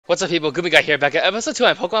What's up, people? Goomy Guy here, back at episode 2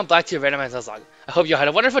 on Pokemon Black 2 Randomized Nuzlocke. I hope you all had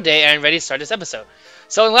a wonderful day and ready to start this episode.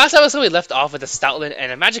 So in the last episode, we left off with a Stoutland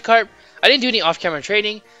and a Magikarp. I didn't do any off-camera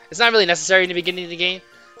training. It's not really necessary in the beginning of the game.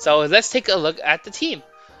 So let's take a look at the team.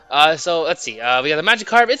 So let's see. We got the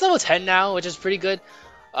Magikarp. It's level 10 now, which is pretty good.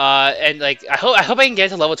 And like I hope I can get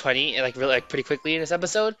to level 20 like really pretty quickly in this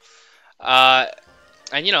episode. And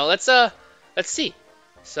you know, let's see.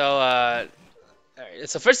 So Alright,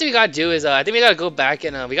 so first thing we gotta do is I think we gotta go back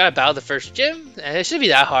and we gotta battle the first gym, and it shouldn't be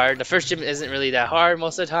that hard. The first gym isn't really that hard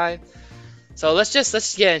most of the time, so let's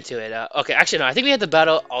just get into it. Okay, actually no, I think we have to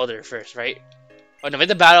battle Alder first, right? Oh no, we have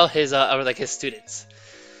to battle his his students.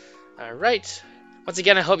 All right. Once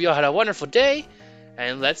again, I hope you all had a wonderful day,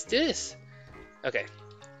 and let's do this. Okay,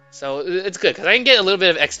 so it's good because I can get a little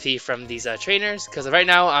bit of XP from these trainers because right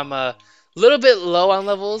now I'm a little bit low on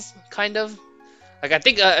levels, kind of. Like I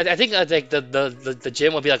think like the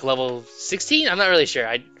gym will be like level 16. I'm not really sure.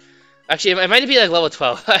 Actually it might be like level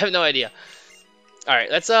 12. I have no idea. All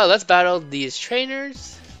right, let's battle these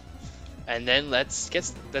trainers, and then let's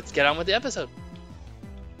get on with the episode.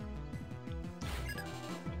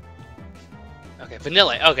 Okay,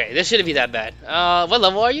 Vanilla. Okay, this shouldn't be that bad. What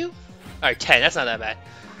level are you? All right, 10. That's not that bad.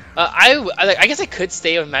 I guess I could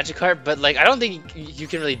stay with Magikarp, but like I don't think you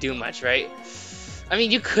can really do much, right? I mean,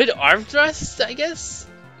 you could arm thrust, I guess?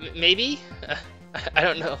 Maybe? I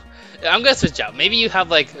don't know. I'm gonna switch out. Maybe you have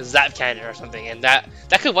like Zap Cannon or something, and that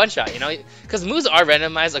could one-shot, you know? Because moves are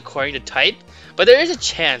randomized according to type, but there is a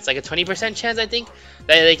chance, like a 20% chance, I think,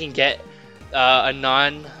 that they can get a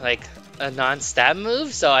non-stab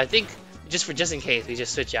move. So I think just in case, we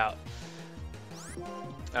just switch out.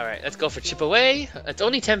 All right, let's go for Chip Away. It's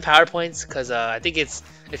only 10 power points because I think it's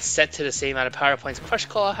set to the same amount of power points Crush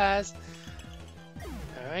Claw has.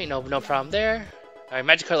 Alright, no problem there. Alright,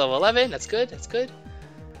 Magikarp level 11, that's good.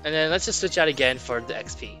 And then let's just switch out again for the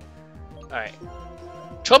XP. Alright.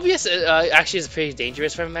 Tropius actually is pretty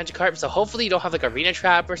dangerous for Magikarp, so hopefully you don't have like Arena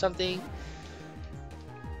Trap or something.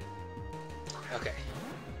 Okay.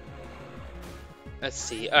 Let's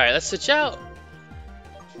see. Alright, let's switch out.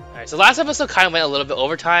 Alright, so last episode kind of went a little bit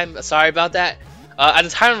overtime. Sorry about that. At the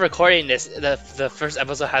time of recording this, the first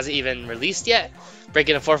episode hasn't even released yet.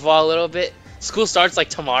 Breaking the fourth wall a little bit. School starts like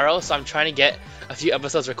tomorrow, so I'm trying to get a few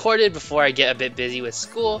episodes recorded before I get a bit busy with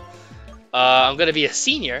school. I'm gonna be a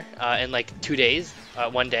senior in like 2 days,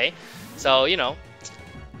 1 day. So you know,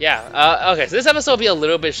 yeah. Okay, so this episode will be a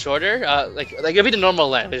little bit shorter. Like it'll be the normal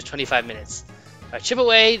length, which is 25 minutes. Chip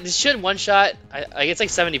Away. This should one shot. I it's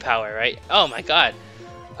like 70 power, right? Oh my god,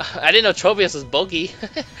 I didn't know Tropius was bulky.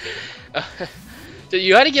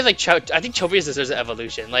 You had to give like I think Tropius deserves an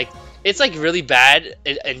evolution. Like it's like really bad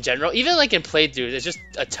in general. Even like in playthroughs, it's just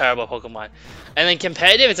a terrible Pokemon. And then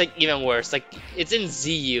competitive, it's like even worse. Like it's in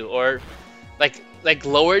ZU or like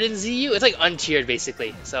lower than ZU. It's like untiered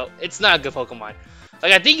basically. So it's not a good Pokemon.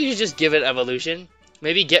 Like I think you should just give it evolution.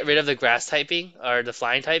 Maybe get rid of the grass typing or the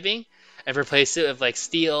flying typing and replace it with like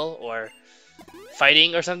steel or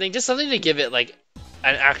fighting or something. Just something to give it like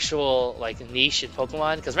an actual like niche in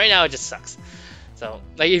Pokemon. Because right now it just sucks. So,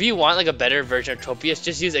 like, if you want, like, a better version of Tropius,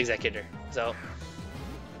 just use Executor. So,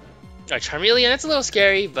 Charmeleon, it's a little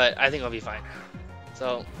scary, but I think it'll be fine.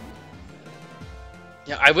 So,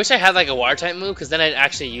 yeah, I wish I had, like, a Water-type move, because then I'd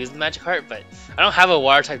actually use the Magikarp, but I don't have a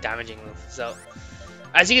Water-type damaging move. So,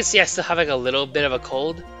 as you can see, I still have, like, a little bit of a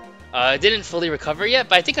cold. It didn't fully recover yet,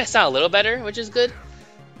 but I think I sound a little better, which is good.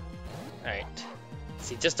 Alright.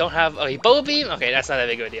 See, just don't have... Oh, Boa Beam? Okay, that's not that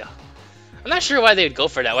big of a deal. I'm not sure why they would go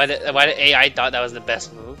for that. Why the AI thought that was the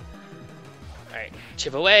best move. Alright,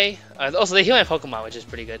 Chip Away. Also, they heal my Pokemon, which is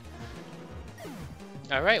pretty good.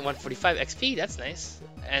 Alright, 145 XP. That's nice.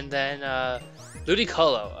 And then,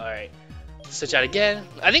 Ludicolo. Alright. Switch out again.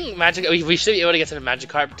 I think we should be able to get to the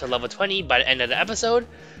Magikarp to level 20 by the end of the episode.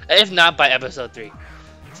 If not, by episode 3.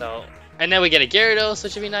 So, and then we get a Gyarados,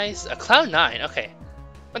 which would be nice. A Cloud 9. Okay.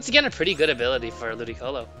 Once again, a pretty good ability for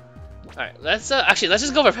Ludicolo. Alright, let's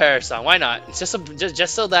just go for Parasong. Why not? It's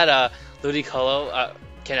just so that Ludicolo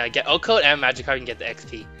can get O-Code and Magikarp can get the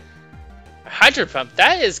XP. Hydro Pump,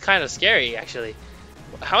 that is kind of scary actually.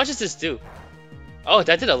 How much does this do? Oh,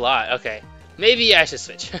 that did a lot. Okay, maybe I should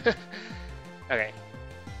switch. Okay.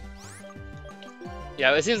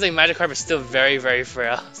 Yeah, it seems like Magikarp is still very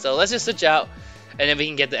frail. So let's just switch out, and then we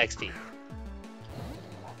can get the XP.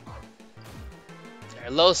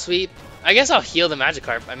 Right, low sweep. I guess I'll heal the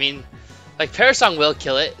Magikarp. I mean, like, Parasong will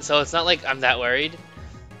kill it, so it's not like I'm that worried.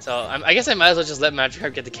 So, I guess I might as well just let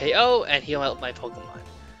Magikarp get the KO and heal out my Pokemon.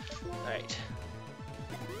 Alright.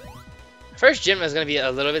 First gym is going to be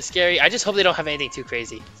a little bit scary. I just hope they don't have anything too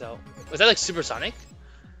crazy. So, was that like Supersonic?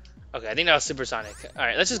 Okay, I think that was supersonic.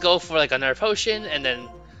 Alright, let's just go for like another potion and then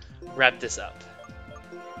wrap this up.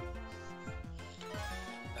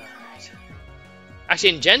 Alright.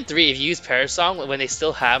 Actually, in Gen 3, if you use Parasong when they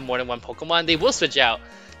still have more than one Pokemon, they will switch out.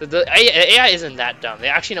 The AI isn't that dumb. They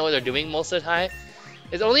actually know what they're doing most of the time.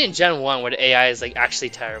 It's only in Gen 1 where the AI is like actually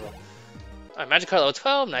terrible. Alright, Magikarp level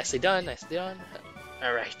 12. Nicely done, nicely done.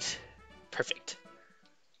 Alright. Perfect.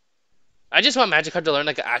 I just want Magikarp to learn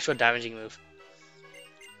like an actual damaging move.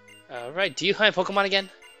 Alright, do you hunt Pokemon again?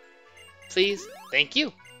 Please? Thank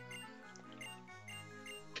you.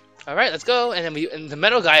 Alright, let's go. And then and the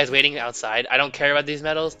metal guy is waiting outside. I don't care about these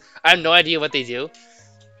metals. I have no idea what they do.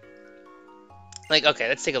 Like, okay,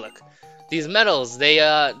 let's take a look. These metals, they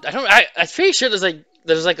I'm pretty sure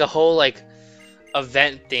there's like a whole like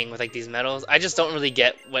event thing with like these metals. I just don't really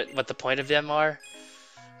get what the point of them are.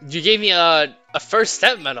 You gave me a first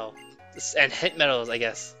step medal and hit medals, I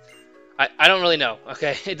guess. I don't really know.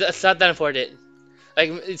 Okay, it's not that important. Like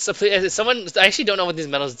it's someone. I actually don't know what these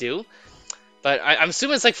medals do, but I'm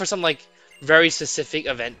assuming it's like for some like very specific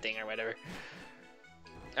event thing or whatever.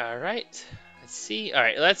 All right, let's see. All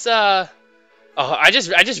right, let's Oh, I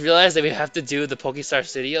just realized that we have to do the Pokestar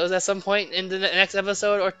Studios at some point in the next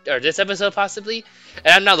episode or this episode possibly,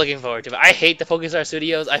 and I'm not looking forward to it. I hate the Pokestar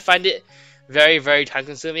Studios. I find it very, very time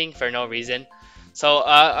consuming for no reason. So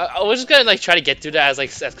I was just gonna like try to get through that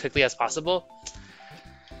as quickly as possible.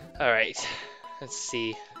 All right, let's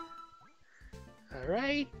see. All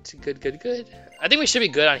right, good. I think we should be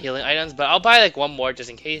good on healing items, but I'll buy like one more just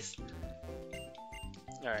in case.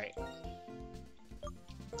 All right,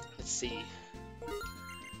 let's see.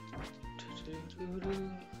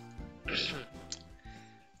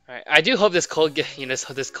 Alright, I do hope this cold,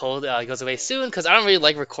 this cold goes away soon, because I don't really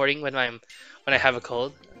like recording when I have a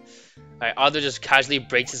cold. Alright, Aldo just casually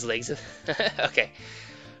breaks his legs. Okay.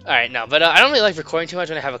 Alright, no, but I don't really like recording too much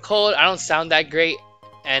when I have a cold. I don't sound that great,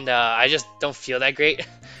 and I just don't feel that great.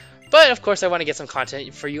 But of course, I want to get some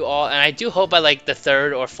content for you all, and I do hope by like the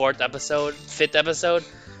 3rd or 4th episode, 5th episode,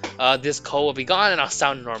 this cold will be gone and I'll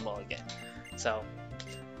sound normal again. So.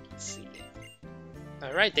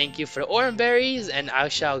 Alright, thank you for the orange berries, and I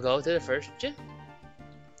shall go to the first gym.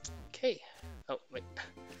 Okay. Oh, wait.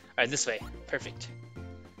 Alright, this way. Perfect.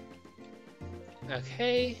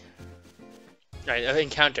 Okay. Alright,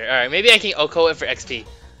 encounter. Alright, maybe I can Oko it for XP.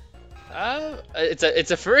 It's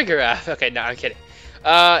a Farigiraf. Okay, no, I'm kidding.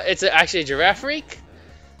 It's actually a Giraffe Freak.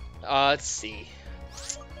 Let's see.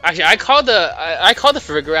 Actually, I call the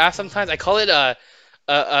Farigiraf sometimes. I call it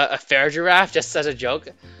a fair giraffe just as a joke.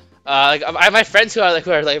 Like my friends who are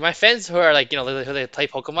like my friends who are like who they play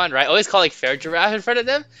Pokemon, right? I always call like fair giraffe in front of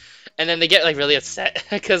them, and then they get like really upset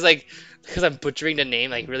because I'm butchering the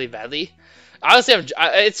name like really badly. Honestly,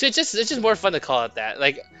 it's just more fun to call it that.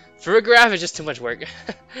 Like Farigiraf is just too much work,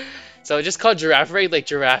 so just call giraffe egg like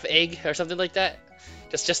giraffe egg or something like that.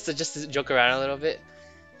 Just to joke around a little bit.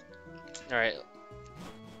 All right,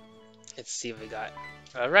 let's see what we got.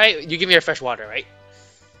 All right, you give me your fresh water, right?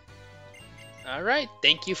 Alright,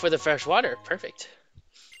 thank you for the fresh water. Perfect.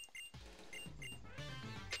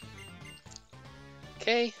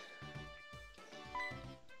 Okay.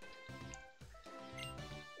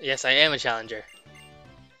 Yes, I am a challenger.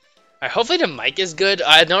 Alright, hopefully the mic is good.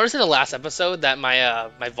 I noticed in the last episode that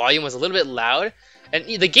my my volume was a little bit loud. And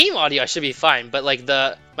the game audio should be fine, but like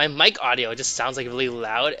my mic audio just sounds like really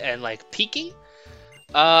loud and like peaking.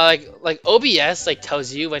 Like OBS like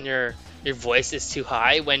tells you when your voice is too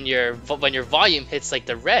high when your volume hits like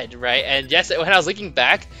the red, right? And yes, when I was looking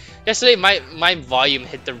back yesterday, my volume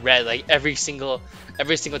hit the red like every single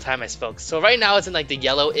time I spoke. So right now it's in like the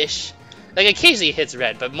yellowish, like occasionally it hits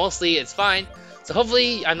red, but mostly it's fine. So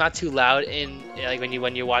hopefully I'm not too loud in like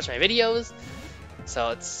when you watch my videos. So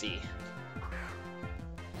let's see.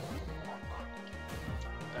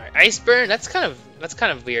 All right, Ice Burn. That's kind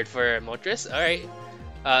of weird for Moltres. All right,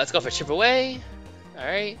 let's go for Chip Away. All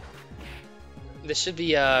right. This should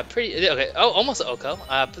be pretty okay. Oh, almost Oko.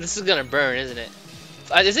 This is gonna burn, isn't it?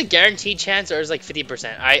 Is it guaranteed chance or is it like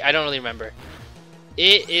 50%? I don't really remember.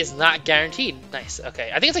 It is not guaranteed. Nice.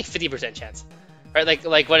 Okay, I think it's like 50% chance. Right?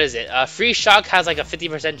 Like what is it? Free Shock has like a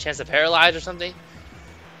 50% chance to paralyze or something.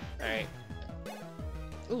 All right.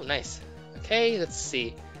 Ooh, nice. Okay, let's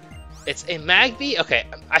see. It's a Magby. Okay,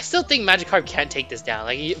 I still think Magikarp can't take this down.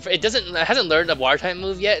 Like it hasn't learned a Water type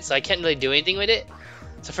move yet, so I can't really do anything with it.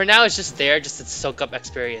 So for now, it's just there, just to soak up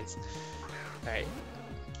experience. Alright.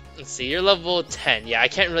 Let's see, you're level 10. Yeah, I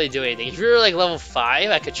can't really do anything. If you're like level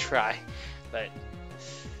 5, I could try. But,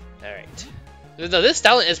 alright. No, this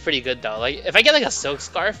talent is pretty good though. Like, if I get like a Silk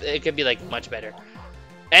Scarf, it could be like much better.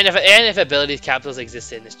 And if ability capsules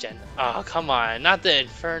exist in this gen. Oh, come on, not the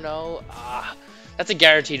Inferno. Ah, that's a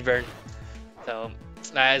guaranteed burn. So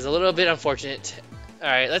that is a little bit unfortunate. All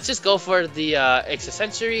right, let's just go for the extra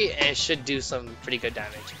sensory, and it should do some pretty good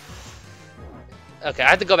damage. Okay, I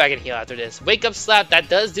have to go back and heal after this. Wake up slap, that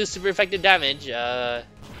does do super effective damage, but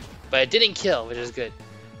it didn't kill, which is good.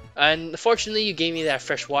 And fortunately, you gave me that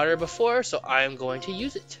fresh water before, so I'm going to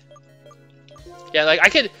use it. Yeah, like I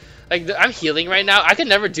could, like I'm healing right now. I could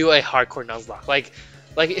never do a hardcore Nuzlocke. Like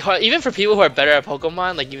even for people who are better at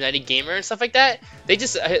Pokemon, like United Gamer and stuff like that, they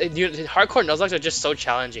just hardcore Nuzlocks are just so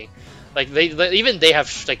challenging. Like even they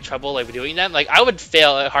have like trouble like doing them. Like I would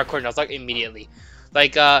fail a hardcore Nuzlocke immediately.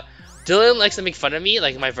 Like Dylan likes to make fun of me,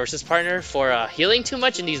 like my versus partner, for healing too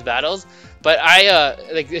much in these battles. But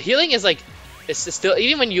like the healing is like. It's still,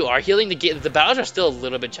 even when you are healing, the battles are still a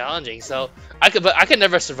little bit challenging. So I could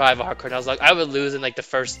never survive a hardcore Nuzlocke. I would lose in like the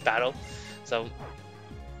first battle. So do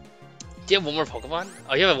you have one more Pokemon?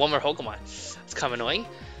 Oh, you have one more Pokemon. It's kind of annoying.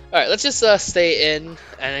 All right, let's just stay in and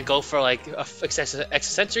then go for like a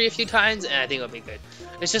Extrasensory a few times, and I think it'll be good.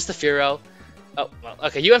 It's just the Furo. Oh, well,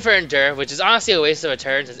 okay. You went for Endure, which is honestly a waste of a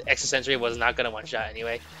turn since Extrasensory was not gonna one shot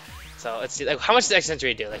anyway. So let's see. Like, how much does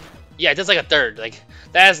Extrasensory do? Like, yeah, it does like a third. Like,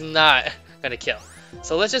 that is not gonna kill.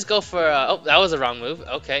 So let's just go for oh, that was a wrong move.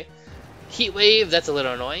 Okay, Heat Wave, that's a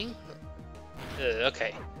little annoying.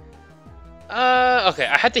 Okay, okay,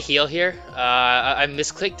 I had to heal here. I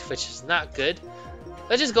misclicked, which is not good.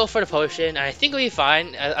 Let's just go for the potion, and I think we'll be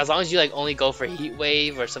fine as long as you like only go for Heat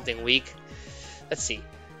Wave or something weak. Let's see,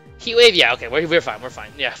 Heat Wave, yeah, okay, we're fine, we're fine.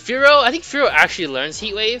 Yeah, Furo, I think Furo actually learns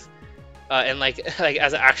Heat Wave and like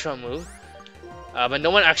as an actual move, but no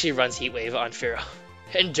one actually runs Heat Wave on Furo.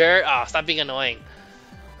 Endure, oh, stop being annoying.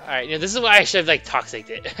 Alright, you know, this is why I should have like toxiced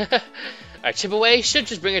it. Alright, Chip Away should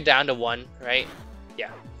just bring it down to 1, right?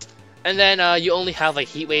 Yeah. And then you only have like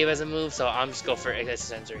Heat Wave as a move, so I'm just go for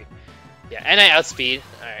Extrasensory. Yeah, and I outspeed.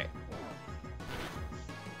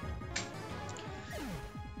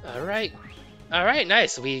 Alright. Alright,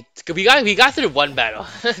 nice. We got through one battle.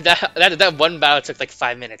 that one battle took like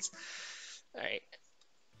 5 minutes. Alright.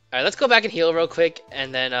 Alright, let's go back and heal real quick,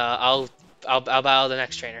 and then I'll battle the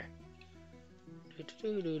next trainer.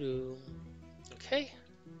 Okay.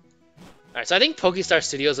 Alright, so I think Pokestar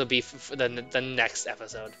Studios will be for the next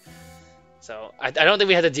episode. So I don't think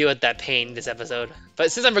we had to deal with that pain this episode.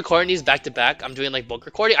 But since I'm recording these back to back, I'm doing like bulk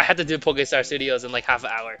recording. I had to do Pokestar Studios in like half an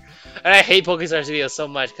hour, and I hate Pokestar Studios so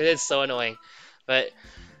much because it's so annoying. But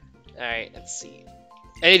alright, let's see.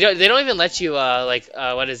 And they don't even let you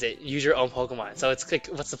what is it? Use your own Pokemon. So it's like,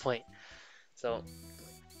 what's the point? So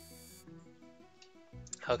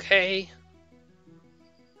okay.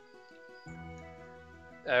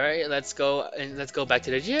 Alright, let's go back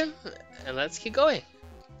to the gym and let's keep going.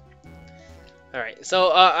 Alright,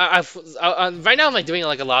 so right now I'm like doing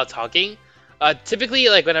like a lot of talking. Typically,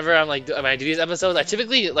 like whenever I'm like when I do these episodes, I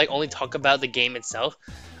typically like only talk about the game itself.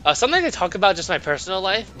 Sometimes I talk about just my personal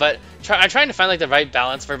life, but I'm trying to find like the right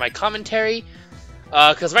balance for my commentary.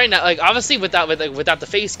 Because right now, like obviously without the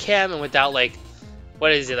face cam and without like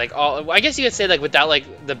what is it, like all, I guess you could say like without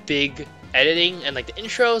like the big editing and like the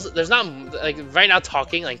intros, there's not like right now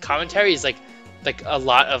talking like commentary is like a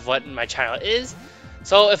lot of what my channel is.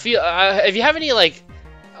 So if you have any like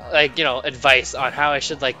you know advice on how I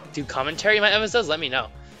should like do commentary in my episodes, let me know,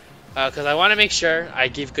 because I want to make sure I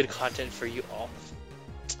give good content for you all.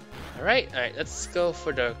 All right, let's go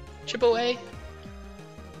for the Chip Away.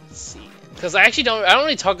 Let's see, because I don't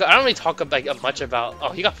really talk like much about.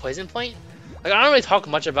 Oh, you got Poison Point. Like I don't really talk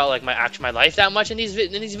much about like my life that much in these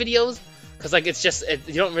videos, because like it's just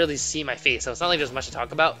you don't really see my face, so it's not like there's much to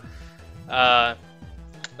talk about.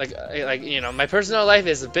 Like you know, my personal life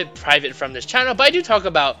is a bit private from this channel, but I do talk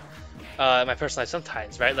about my personal life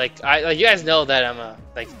sometimes, right? Like you guys know that I'm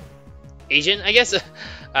like Asian, I guess.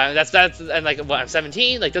 That's and like what, I'm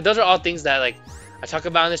 17. Like those are all things that like I talk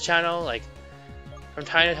about on this channel, like from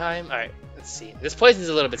time to time. All right, let's see. This poison's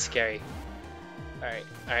a little bit scary. All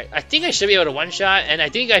right. I think I should be able to one shot, and I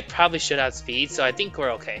think I probably should outspeed, so I think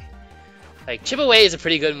we're okay. Like Chip Away is a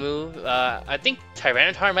pretty good move. I think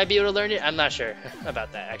Tyranitar might be able to learn it. I'm not sure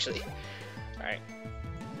about that actually. All right.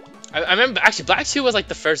 I remember actually Black 2 was like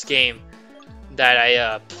the first game that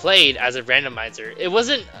I played as a randomizer. It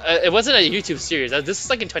wasn't a YouTube series. This is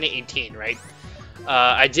like in 2018, right?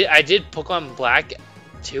 I did Pokemon Black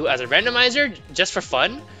 2 as a randomizer just for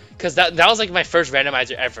fun, because that was like my first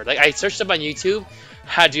randomizer ever. Like I searched up on YouTube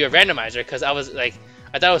how to do a randomizer because I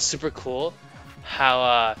thought it was super cool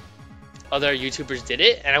how other YouTubers did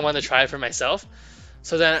it, and I wanted to try it for myself.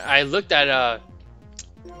 So then I looked at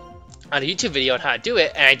on a YouTube video on how to do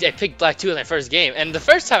it, and I picked Black 2 as my first game. And the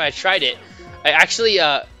first time I tried it, I actually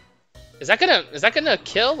is that gonna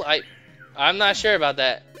kill? I'm not sure about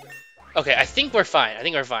that. Okay, I think we're fine. I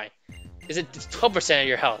think we're fine. Is it 12% of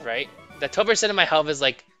your health, right? That 12% of my health is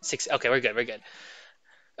like 6. Okay, we're good. We're good.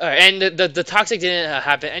 All right, and the toxic didn't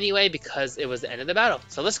happen anyway because it was the end of the battle.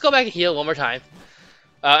 So let's go back and heal one more time.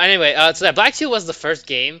 Anyway, so that Black 2 was the first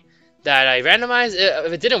game that I randomized.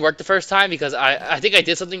 It didn't work the first time because I think I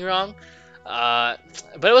did something wrong. But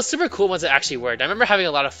it was super cool once it actually worked. I remember having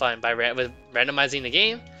a lot of fun with randomizing the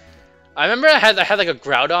game. I remember I had like a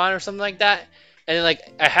Groudon or something like that, and then like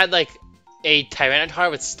I had like a Tyranitar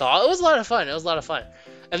with Stall. It was a lot of fun. It was a lot of fun.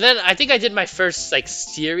 And then I think I did my first like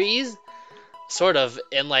series, sort of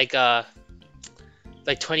in like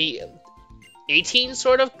 2018,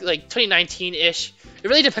 sort of like 2019-ish. It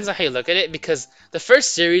really depends on how you look at it, because the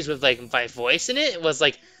first series with like my voice in it was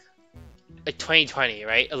like 2020,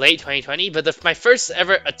 right? Late 2020. But my first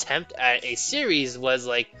ever attempt at a series was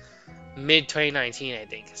like mid 2019, I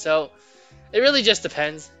think. So it really just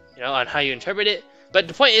depends, you know, on how you interpret it. But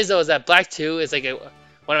the point is though, is that Black 2 is like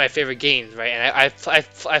one of my favorite games, right? And I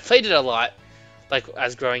played it a lot, like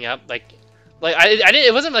as growing up, like I didn't.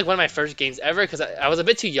 It wasn't like one of my first games ever because I was a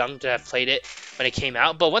bit too young to have played it when it came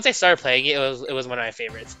out. But once I started playing it, it was one of my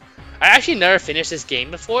favorites. I actually never finished this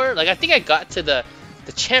game before. Like I think I got to the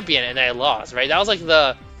champion and I lost, right? That was like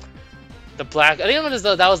the black. I think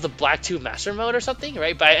that was the Black 2 Master Mode or something,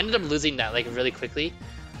 right? But I ended up losing that like really quickly,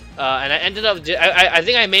 and I ended up. I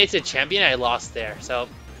think I made it to the champion. And I lost there. So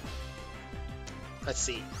let's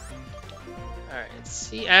see. All right, let's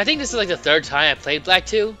see. And I think this is like the third time I played Black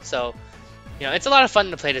 2, so. You know, it's a lot of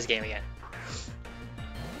fun to play this game again.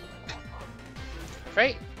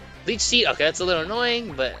 Right? Leech Seed, okay, that's a little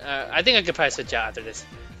annoying, but I think I could probably switch out after this.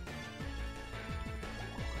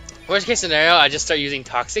 Worst case scenario, I just start using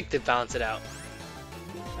Toxic to balance it out.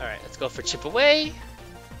 Alright, let's go for Chip Away.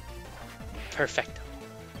 Perfect.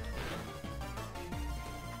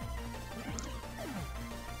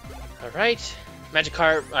 Alright.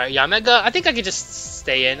 Magikarp, Yamega. I think I could just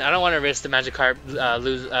stay in. I don't want to risk the Magikarp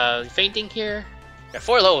lose fainting here. Yeah,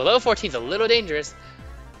 level 14 is a little dangerous.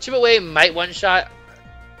 Chip Away might one shot.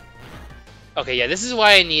 Okay, yeah, this is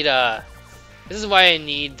why I need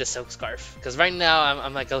the Silk Scarf, because right now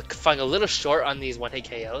I'm like falling a little short on these one-hit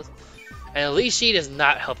KOs, and the Leech Seed is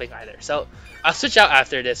not helping either. So I'll switch out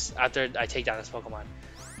after this, after I take down this Pokemon.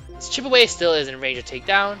 This Chip Away still is in range of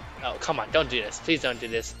takedown. Oh, come on, don't do this. Please don't do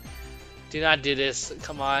this. Do not do this.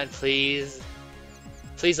 Come on, please.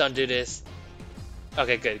 Please don't do this.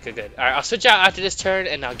 Okay, good, good, good. Alright, I'll switch out after this turn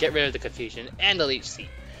and I'll get rid of the confusion and the Leech Seed.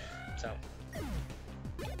 So.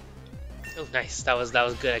 Oh, nice. That was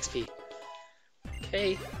good XP.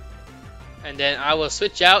 Okay. And then I will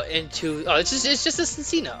switch out into. Oh, it's just a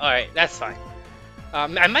Cincino. Alright, that's fine.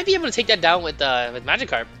 I might be able to take that down with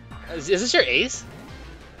Magikarp. Is this your ace?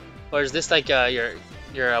 Or is this like your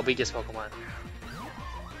weakest Pokemon?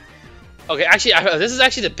 Okay, actually, this is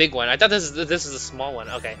actually the big one. I thought this is a small one.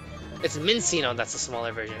 Okay, it's Mincino. That's the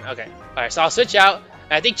smaller version. Okay, all right. So I'll switch out.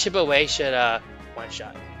 And I think Chip Away should one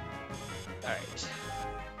shot. All right.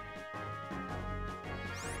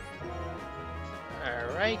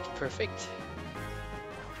 All right. Perfect.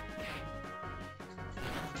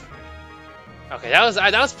 Okay,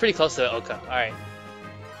 that was pretty close to Oka. All right.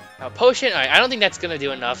 Potion. All right. I don't think that's gonna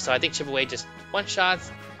do enough. So I think Chip Away just one shots.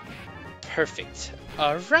 Perfect.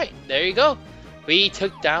 Alright, there you go. We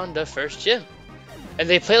took down the first gym. And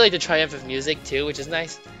they play like the triumphant music too, which is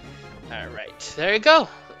nice. Alright, there you go.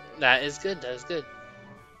 That is good, that is good.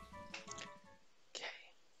 Okay.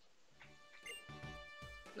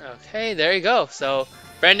 Okay, there you go. So,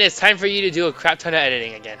 Brandon, it's time for you to do a crap ton of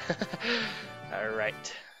editing again.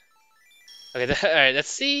 Alright. Okay, alright, let's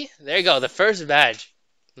see. There you go, the first badge.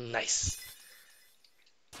 Nice.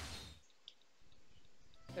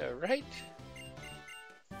 Alright.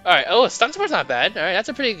 Alright, oh, Stun Support's not bad. Alright, that's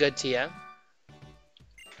a pretty good TM.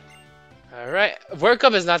 Alright, Work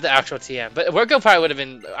Up is not the actual TM, but Work Up probably would have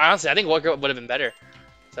been, honestly, I think Work Up would have been better.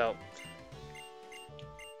 So,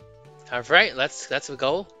 alright, let's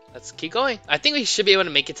go. Let's keep going. I think we should be able to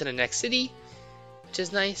make it to the next city, which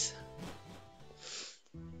is nice.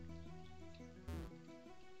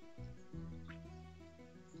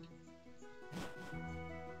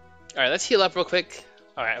 Alright, let's heal up real quick.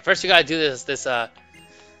 Alright, first we gotta do this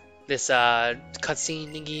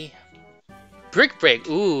cutscene thingy. Brick Break.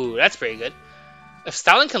 Ooh, that's pretty good. If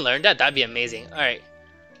Stalin can learn that, that'd be amazing. Alright.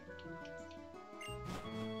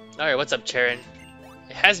 Alright, what's up, Charon?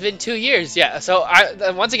 It has been 2 years. Yeah, so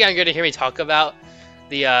once again, you're gonna hear me talk about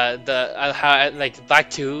how like Black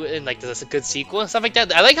 2 and like there's a good sequel and stuff like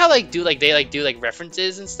that. I like how they do like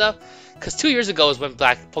references and stuff. Cause 2 years ago was when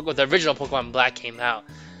the original Pokemon Black came out.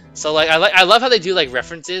 So like I love how they do like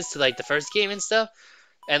references to like the first game and stuff,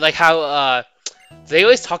 and like how they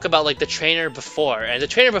always talk about like the trainer before, and the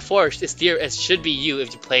trainer before it should be you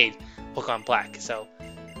if you played Pokemon Black. So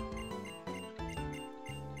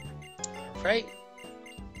right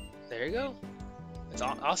there you go. It's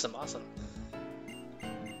awesome.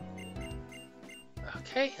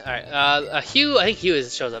 Okay, alright, Hugh, I think Hugh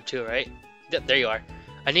shows up too, right? Yep, there you are.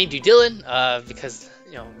 I named you Dylan, because,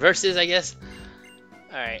 you know, versus, I guess.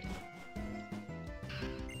 Alright.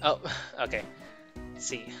 Oh, okay. Let's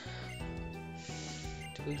see.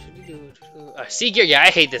 Seagear, yeah, I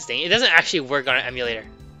hate this thing. It doesn't actually work on an emulator.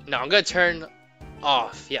 No, I'm gonna turn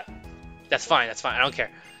off, yeah. That's fine, I don't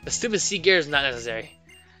care. The stupid Seagear is not necessary.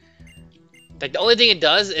 Like, the only thing it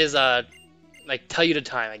does is, like, tell you the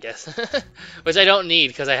time, I guess. Which I don't need,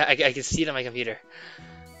 because I can see it on my computer.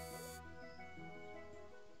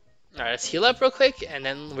 Alright, let's heal up real quick, and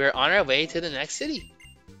then we're on our way to the next city.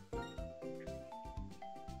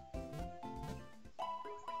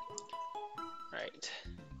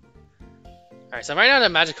 Alright, so right now the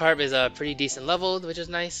Magikarp is pretty decent leveled, which is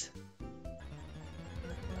nice.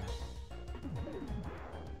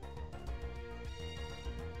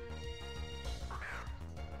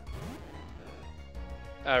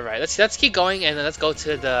 Alright, let's keep going, and then let's go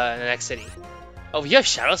to the next city. Oh, you have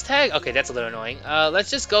Shadow's Tag? Okay, that's a little annoying. Let's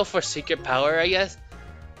just go for Secret Power, I guess.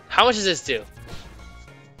 How much does this do?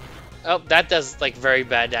 Oh, that does, like, very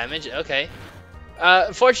bad damage. Okay.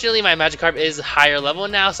 Fortunately, my Magikarp is higher level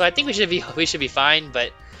now, so I think we should be fine,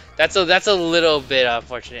 but that's a little bit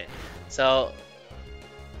unfortunate. So,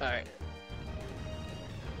 alright.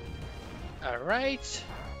 Alright.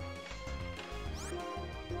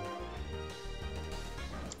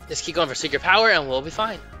 Just keep going for Secret Power, and we'll be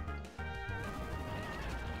fine.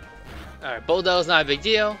 Alright, Bulldoze's not a big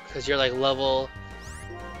deal, because you're like level,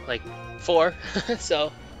 like, 4,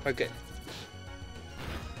 so we're good.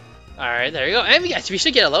 Alright, there you go. And we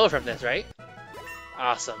should get a level from this, right?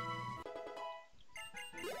 Awesome.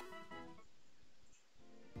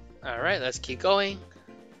 Alright, let's keep going.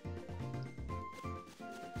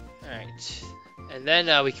 Alright. And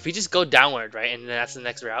then we just go downward, right? And then that's the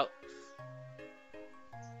next route.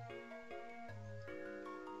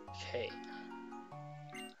 Okay.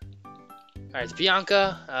 Alright, it's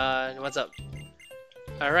Bianca. What's up?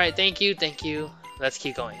 Alright, thank you. Let's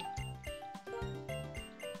keep going.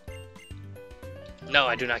 No,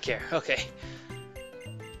 I do not care. Okay.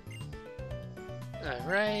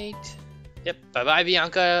 Alright. Yep, bye-bye,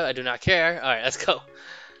 Bianca. I do not care. Alright, let's go.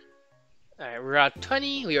 Alright, Route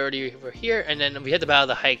 20. We already were here. And then we had to battle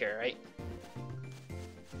the hiker, right?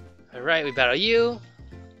 Alright, we battle you.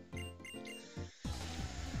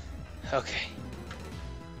 Okay.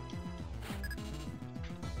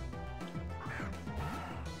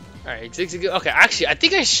 Alright, okay, actually, I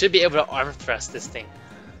think I should be able to arm thrust this thing.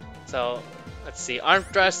 So, let's see, arm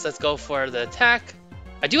thrust, let's go for the attack.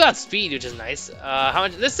 I do have speed, which is nice. How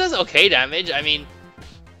much? This does okay damage. I mean,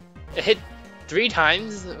 it hit 3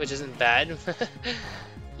 times, which isn't bad.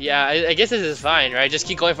 Yeah, I guess this is fine, right? Just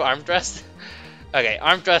keep going for arm thrust. Okay,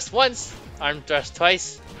 arm thrust once, arm thrust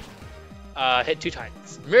twice, hit 2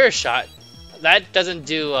 times. Mirror shot, that doesn't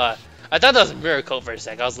do, I thought that was mirror coat for a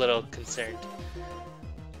sec. I was a little concerned.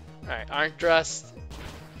 Alright, arm thrust.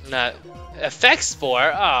 No, effect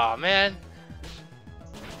spore. Oh man.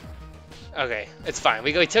 Okay, it's fine.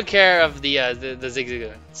 We took care of the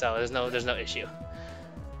Zigzagoon, so there's no issue.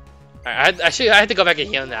 Alright, I had to go back and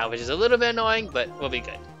heal now, which is a little bit annoying, but we'll be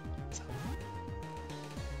good. So.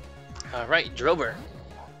 Alright, Drober.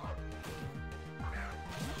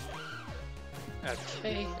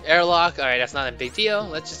 Okay, airlock. Alright, that's not a big deal.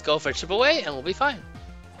 Let's just go for chip away, and we'll be fine.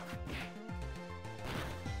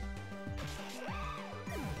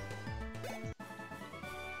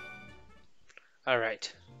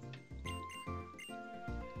 Alright.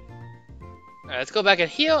 Alright, let's go back and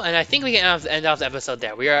heal, and I think we can end off the episode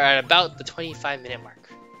there. We are at about the 25-minute mark.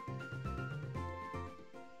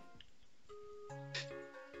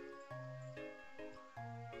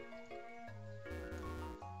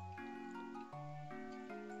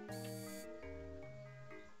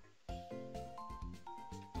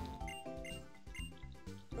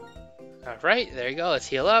 Alright, there you go. Let's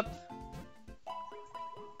heal up.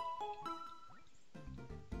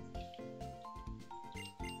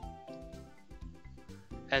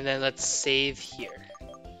 And then let's save here.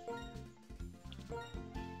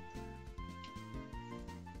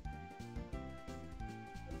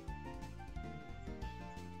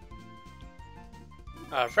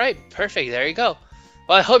 Alright, perfect. There you go.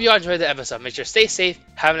 Well, I hope you all enjoyed the episode. Make sure to stay safe.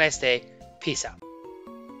 Have a nice day. Peace out.